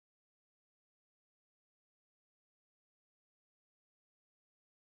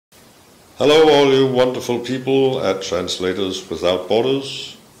Hello all you wonderful people at Translators Without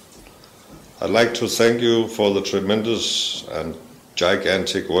Borders. I'd like to thank you for the tremendous and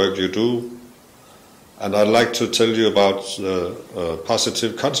gigantic work you do, and I'd like to tell you about the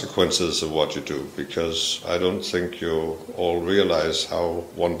positive consequences of what you do, because I don't think you all realize how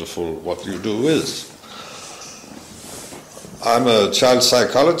wonderful what you do is. I'm a child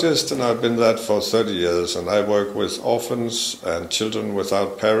psychologist, and I've been that for 30 years, and I work with orphans and children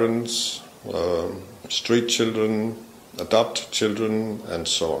without parents, street children, adopt children, and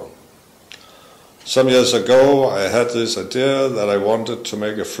so on. Some years ago, I had this idea that I wanted to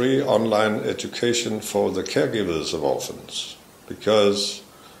make a free online education for the caregivers of orphans, because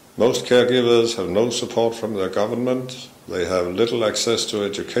most caregivers have no support from their government, they have little access to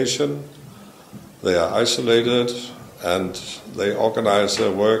education, they are isolated, and they organize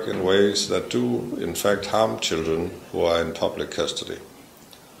their work in ways that do, in fact, harm children who are in public custody.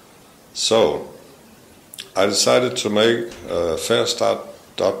 So, I decided to make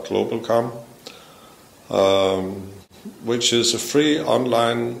FairstartGlobal, which is a free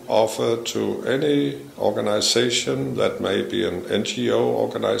online offer to any organization that may be an NGO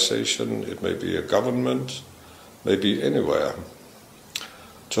organization, it may be a government, maybe anywhere,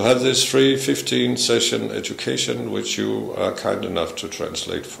 to have this free 15-session education which you are kind enough to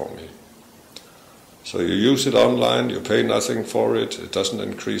translate for me. So you use it online, you pay nothing for it, it doesn't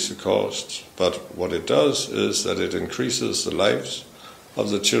increase the cost, but what it does is that it increases the lives of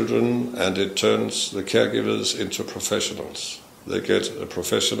the children and it turns the caregivers into professionals. They get a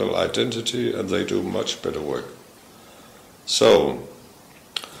professional identity and they do much better work. So,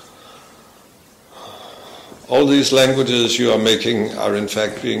 all these languages you are making are in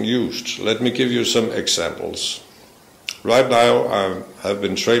fact being used. Let me give you some examples. Right now I have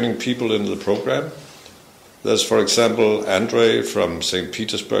been training people in the program. There's, for example, Andrei from St.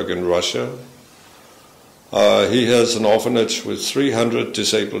 Petersburg in Russia. He has an orphanage with 300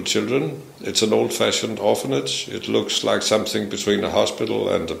 disabled children. It's an old-fashioned orphanage. It looks like something between a hospital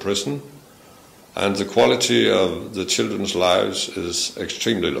and a prison. And the quality of the children's lives is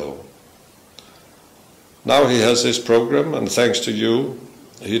extremely low. Now he has this program, and thanks to you,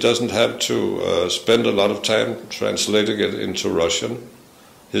 he doesn't have to spend a lot of time translating it into Russian.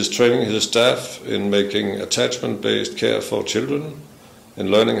 He's training his staff in making attachment-based care for children,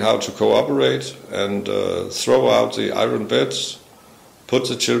 in learning how to cooperate and throw out the iron beds, put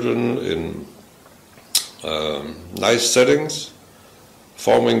the children in nice settings,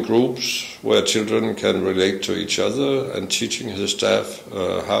 forming groups where children can relate to each other, and teaching his staff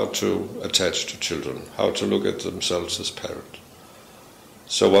how to attach to children, how to look at themselves as parents.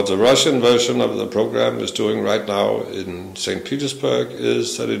 So what the Russian version of the program is doing right now in St. Petersburg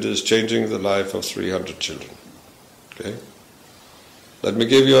is that it is changing the life of 300 children. Okay? Let me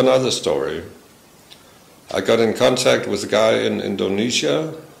give you another story. I got in contact with a guy in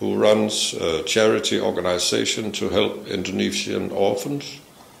Indonesia who runs a charity organization to help Indonesian orphans.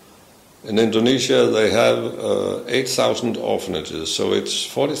 In Indonesia they have 8,000 orphanages, so it's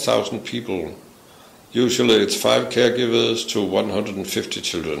 40,000 people. Usually it's 5 caregivers to 150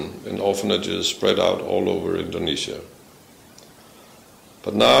 children in orphanages spread out all over Indonesia.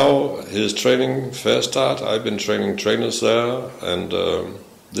 But now he's training Fairstart. I've been training trainers there, and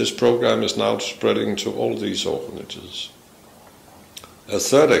this program is now spreading to all these orphanages. A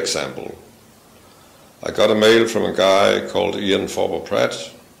third example. I got a mail from a guy called Ian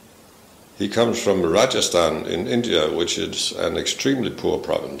Forber-Pratt. He comes from Rajasthan in India, which is an extremely poor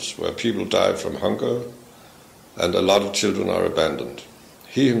province where people die from hunger and a lot of children are abandoned.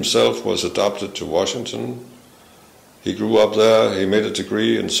 He himself was adopted to Washington. He grew up there, he made a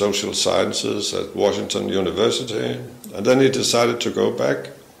degree in social sciences at Washington University, and then he decided to go back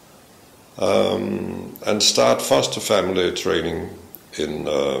and start foster family training in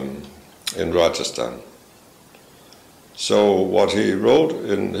Rajasthan. So what he wrote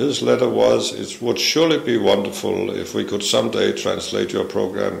in his letter was, it would surely be wonderful if we could someday translate your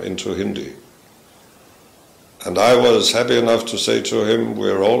program into Hindi. And I was happy enough to say to him,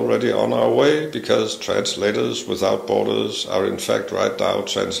 we're already on our way, because Translators Without Borders are in fact right now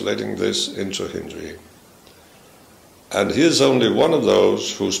translating this into Hindi. And he is only one of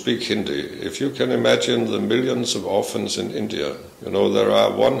those who speak Hindi. If you can imagine the millions of orphans in India, you know, there are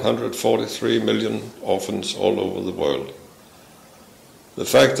 143 million orphans all over the world. The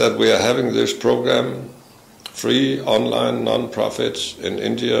fact that we are having this program, free, online, non-profit in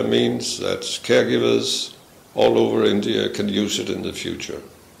India, means that caregivers all over India can use it in the future.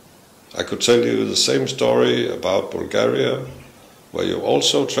 I could tell you the same story about Bulgaria, where you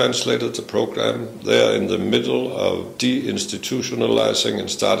also translated the program. They are in the middle of deinstitutionalizing and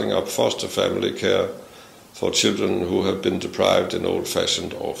starting up foster family care for children who have been deprived in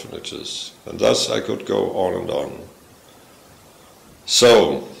old-fashioned orphanages. And thus I could go on and on.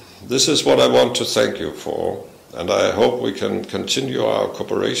 So, this is what I want to thank you for, and I hope we can continue our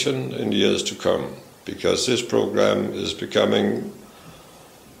cooperation in years to come, because this program is becoming,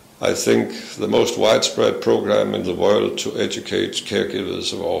 I think, the most widespread program in the world to educate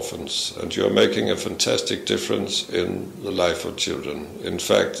caregivers of orphans, and you are making a fantastic difference in the life of children. In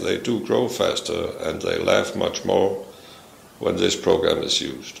fact, they do grow faster and they laugh much more when this program is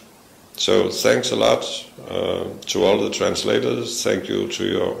used. So thanks a lot to all the translators. Thank you to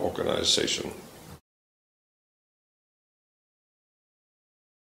your organization.